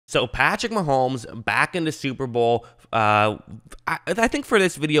So Patrick Mahomes back in the Super Bowl. I think for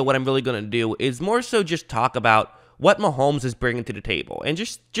this video, what I'm really going to do is more so just talk about what Mahomes is bringing to the table and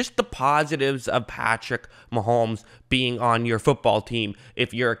just the positives of Patrick Mahomes being on your football team.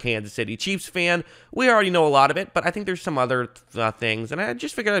 If you're a Kansas City Chiefs fan, we already know a lot of it, but I think there's some other things, and I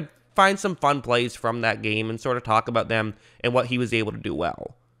just figured I'd find some fun plays from that game and sort of talk about them and what he was able to do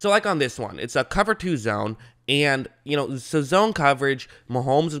well. So like on this one, it's a cover 2 zone, and, so zone coverage,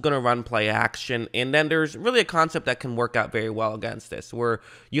 Mahomes is going to run play action, and then there's really a concept that can work out very well against this, where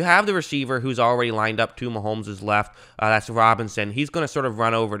you have the receiver who's already lined up to Mahomes' left, that's Robinson. He's going to sort of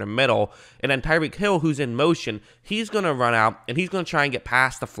run over the middle, and then Tyreek Hill, who's in motion, he's going to run out, and he's going to try and get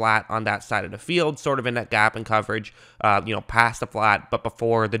past the flat on that side of the field, sort of in that gap in coverage, past the flat, but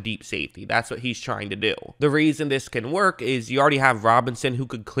before the deep safety. That's what he's trying to do. The reason this can work is you already have Robinson who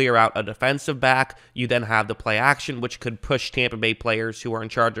could clear out a defensive back. You then have the play action, which could push Tampa Bay players who are in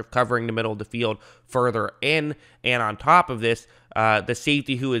charge of covering the middle of the field further in. And on top of this, the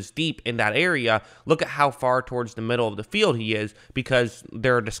safety who is deep in that area, look at how far towards the middle of the field he is, because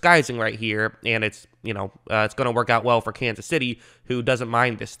they're disguising right here, and it's going to work out well for Kansas City, who doesn't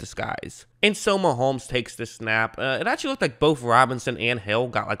mind this disguise. And so Mahomes takes the snap. It actually looked like both Robinson and Hill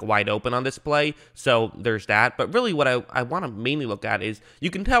got wide open on this play, so there's that. But really what I want to mainly look at is you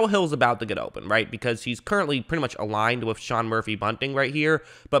can tell Hill's about to get open, right? Because he's currently pretty much aligned with Sean Murphy-Bunting right here,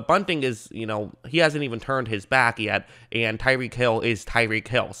 but Bunting is, he hasn't even turned his back yet, and Tyreek Hill is Tyreek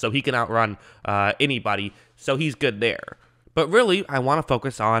Hill, so he can outrun anybody, so he's good there. But really, I want to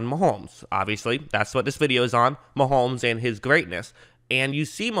focus on Mahomes. Obviously, that's what this video is on, Mahomes and his greatness. And you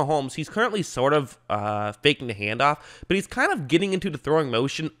see Mahomes, he's currently sort of faking the handoff, but he's kind of getting into the throwing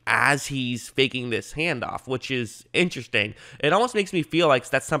motion as he's faking this handoff, which is interesting. It almost makes me feel like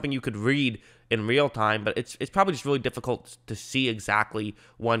that's something you could read in real time, but it's probably just really difficult to see exactly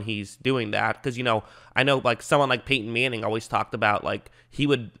when he's doing that, because I know someone like Peyton Manning always talked about he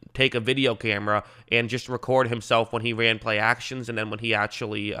would take a video camera and just record himself when he ran play actions, and then when he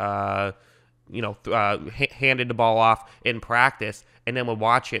actually handed the ball off in practice, and then would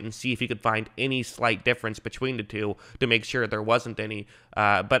watch it and see if he could find any slight difference between the two to make sure there wasn't any.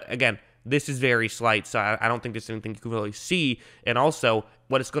 But again, this is very slight, so I don't think there's anything you can really see. And also,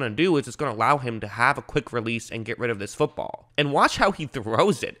 what it's going to do is it's going to allow him to have a quick release and get rid of this football. And watch how he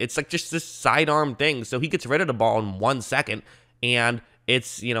throws it. It's just this sidearm thing. So he gets rid of the ball in 1 second, and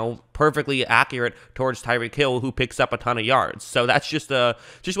it's, perfectly accurate towards Tyreek Hill, who picks up a ton of yards. So that's just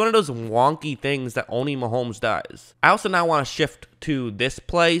one of those wonky things that only Mahomes does. I also now want to shift to this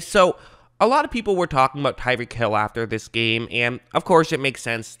play. So a lot of people were talking about Tyreek Hill after this game, and of course it makes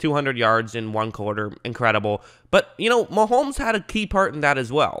sense. 200 yards in 1 quarter, incredible. But, Mahomes had a key part in that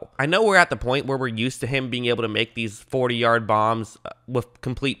as well. I know we're at the point where we're used to him being able to make these 40-yard bombs with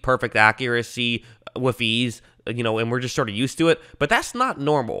complete perfect accuracy, with ease, and we're just sort of used to it, but that's not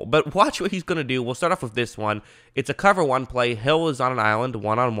normal. But watch what he's going to do. We'll start off with this one. It's a cover 1 play. Hill is on an island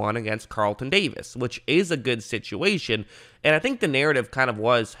one-on-one against Carlton Davis, which is a good situation. And I think the narrative kind of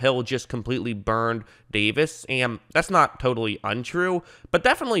was Hill just completely burned Davis, and that's not totally untrue, but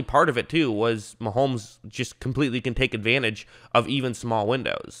definitely part of it too was Mahomes just completely can take advantage of even small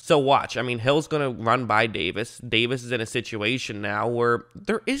windows. So watch, Hill's going to run by Davis. Davis is in a situation now where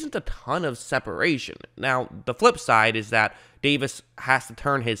there isn't a ton of separation. Now, the flip side is that Davis has to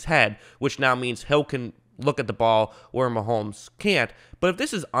turn his head, which now means Hill can look at the ball where Mahomes can't. But if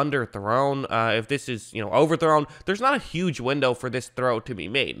this is underthrown, if this is, overthrown, there's not a huge window for this throw to be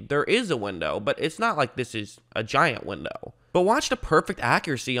made. There is a window, but it's not like this is a giant window. But watch the perfect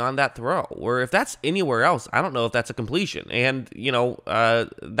accuracy on that throw, where if that's anywhere else, I don't know if that's a completion. And,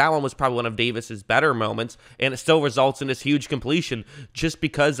 that one was probably one of Davis's better moments, and it still results in this huge completion just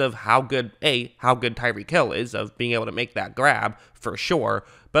because of how good Tyreek Hill is of being able to make that grab, for sure,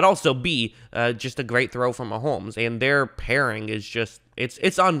 but also B, just a great throw from Mahomes, and their pairing is just,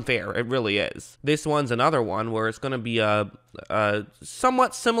 it's unfair. It really is. This one's another one where it's going to be a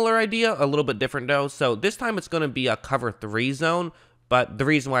somewhat similar idea, a little bit different though. So this time it's going to be a cover 3 zone, but the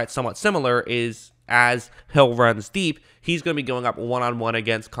reason why it's somewhat similar is as Hill runs deep, he's going to be going up one-on-one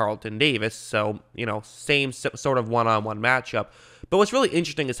against Carlton Davis. So, same sort of one-on-one matchup. But what's really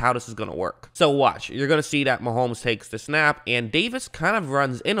interesting is how this is going to work. So watch, you're going to see that Mahomes takes the snap, and Davis kind of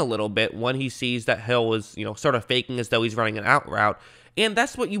runs in a little bit when he sees that Hill is, sort of faking as though he's running an out route. And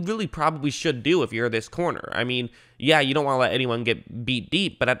that's what you really probably should do if you're this corner. Yeah, you don't want to let anyone get beat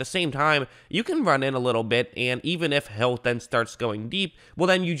deep, but at the same time, you can run in a little bit, and even if Hill then starts going deep, well,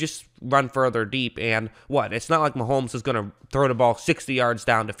 then you just run further deep, and what? It's not like Mahomes is going to throw the ball 60 yards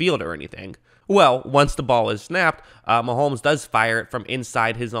down the field or anything. Well, once the ball is snapped, Mahomes does fire it from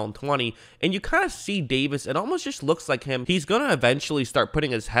inside his own 20, and you kind of see Davis, it almost just looks like he's going to eventually start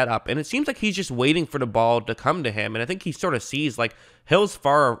putting his head up, and it seems like he's just waiting for the ball to come to him, and I think he sort of sees, like, Hill's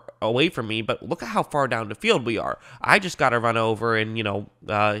far away from me, but look at how far down the field we are. I just got to run over, and,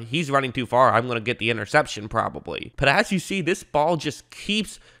 he's running too far. I'm going to get the interception probably. But as you see, this ball just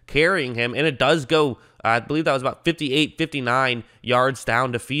keeps carrying him, and it does go, I believe that was about 58, 59 yards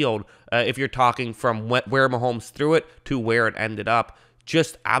down the field, if you're talking from where Mahomes threw it to where it ended up.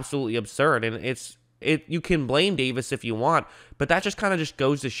 Just absolutely absurd, and you can blame Davis if you want, but that just kind of just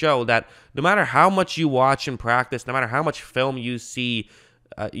goes to show that no matter how much you watch and practice, no matter how much film you see,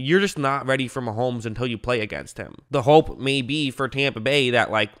 you're just not ready for Mahomes until you play against him. The hope may be for Tampa Bay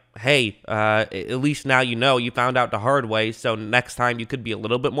that, like, hey, at least now you found out the hard way, so next time you could be a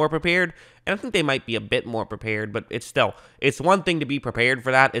little bit more prepared. And I think they might be a bit more prepared, but it's one thing to be prepared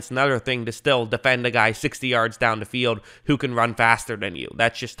for that. It's another thing to still defend a guy 60 yards down the field who can run faster than you.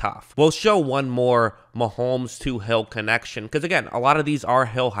 That's just tough. We'll show one more Mahomes to Hill connection, because again, a lot of these are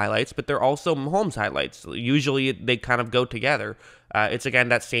Hill highlights, but they're also Mahomes highlights. Usually they kind of go together. It's again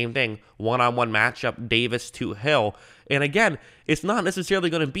that same thing, one-on-one matchup, Davis to Hill. And again, it's not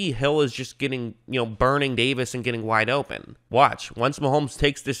necessarily going to be Hill is just getting, burning Davis and getting wide open. Watch, once Mahomes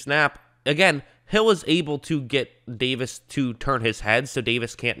takes this snap, again, Hill is able to get Davis to turn his head so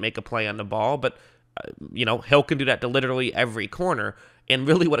Davis can't make a play on the ball, but, Hill can do that to literally every corner. And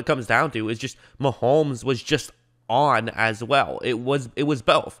really what it comes down to is just Mahomes was just on as well. It was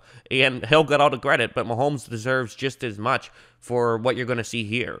both. And Hill got all the credit, but Mahomes deserves just as much for what you're going to see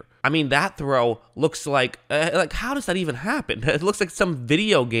here. I mean, that throw looks like how does that even happen? It looks like some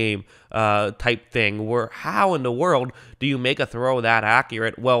video game type thing where how in the world do you make a throw that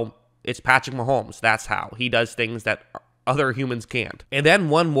accurate? Well, it's Patrick Mahomes. That's how. He does things that other humans can't. And then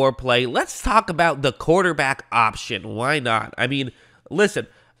one more play. Let's talk about the quarterback option. Why not? I mean, listen,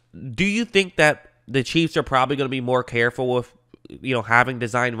 do you think that the Chiefs are probably going to be more careful with, having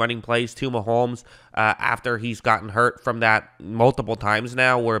designed running plays to Mahomes after he's gotten hurt from that multiple times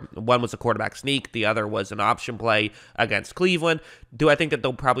now, where one was a quarterback sneak, the other was an option play against Cleveland? Do I think that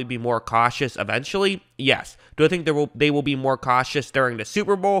they'll probably be more cautious eventually? Yes. Do I think they will be more cautious during the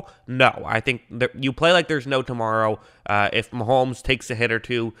Super Bowl? No. I think you play like there's no tomorrow. If Mahomes takes a hit or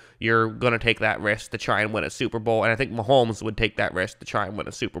two, you're going to take that risk to try and win a Super Bowl, and I think Mahomes would take that risk to try and win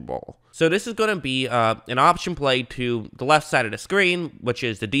a Super Bowl. So this is going to be an option play to the left side of the screen, which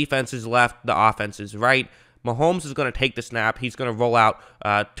is the defense's left, the offense's right. Mahomes is going to take the snap. He's going to roll out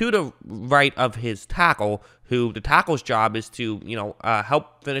to the right of his tackle, who the tackle's job is to,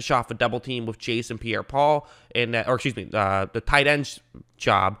 help finish off a double team with Jason Pierre-Paul, the tight end's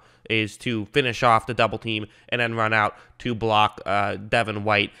job is to finish off the double team and then run out to block Devin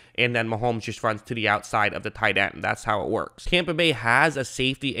White, and then Mahomes just runs to the outside of the tight end. That's how it works. Tampa Bay has a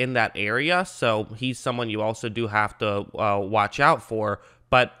safety in that area, so he's someone you also do have to watch out for.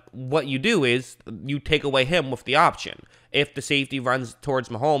 But what you do is you take away him with the option. If the safety runs towards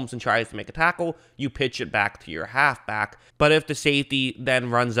Mahomes and tries to make a tackle, you pitch it back to your halfback. But if the safety then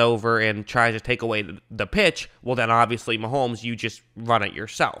runs over and tries to take away the pitch, well then obviously Mahomes, you just run it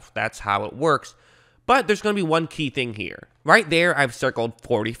yourself. That's how it works. But there's going to be one key thing here. Right there, I've circled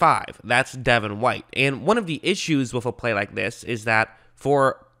 45. That's Devin White. And one of the issues with a play like this is that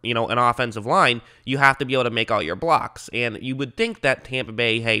for an offensive line, you have to be able to make all your blocks. And you would think that Tampa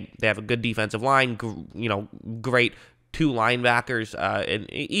Bay, hey, they have a good defensive line, great two linebackers,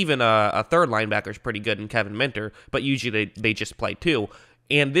 and even a third linebacker is pretty good in Kevin Minter, but usually they just play two.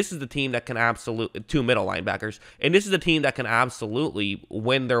 And this is the team that can two middle linebackers, and this is the team that can absolutely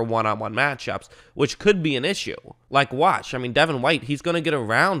win their one-on-one matchups, which could be an issue. Like, watch, I mean, Devin White, he's going to get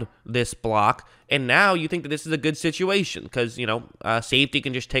around this block, and now you think that this is a good situation, because, safety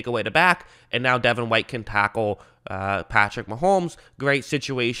can just take away the back, and now Devin White can tackle Patrick Mahomes. Great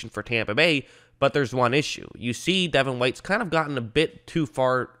situation for Tampa Bay, but there's one issue. You see Devin White's kind of gotten a bit too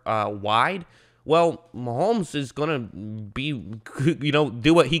far wide. Well, Mahomes is going to be,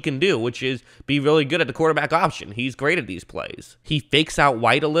 do what he can do, which is be really good at the quarterback option. He's great at these plays. He fakes out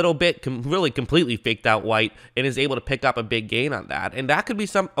White a little bit, really completely faked out White, and is able to pick up a big gain on that. And that could be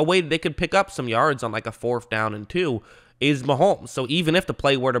a way they could pick up some yards on like a 4th down and 2 is Mahomes. So even if the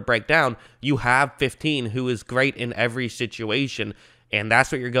play were to break down, you have 15 who is great in every situation. And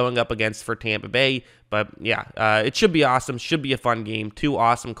that's what you're going up against for Tampa Bay. But yeah, it should be awesome. Should be a fun game. 2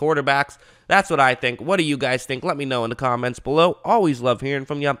 awesome quarterbacks. That's what I think. What do you guys think? Let me know in the comments below. Always love hearing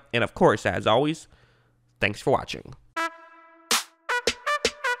from you. And of course, as always, thanks for watching.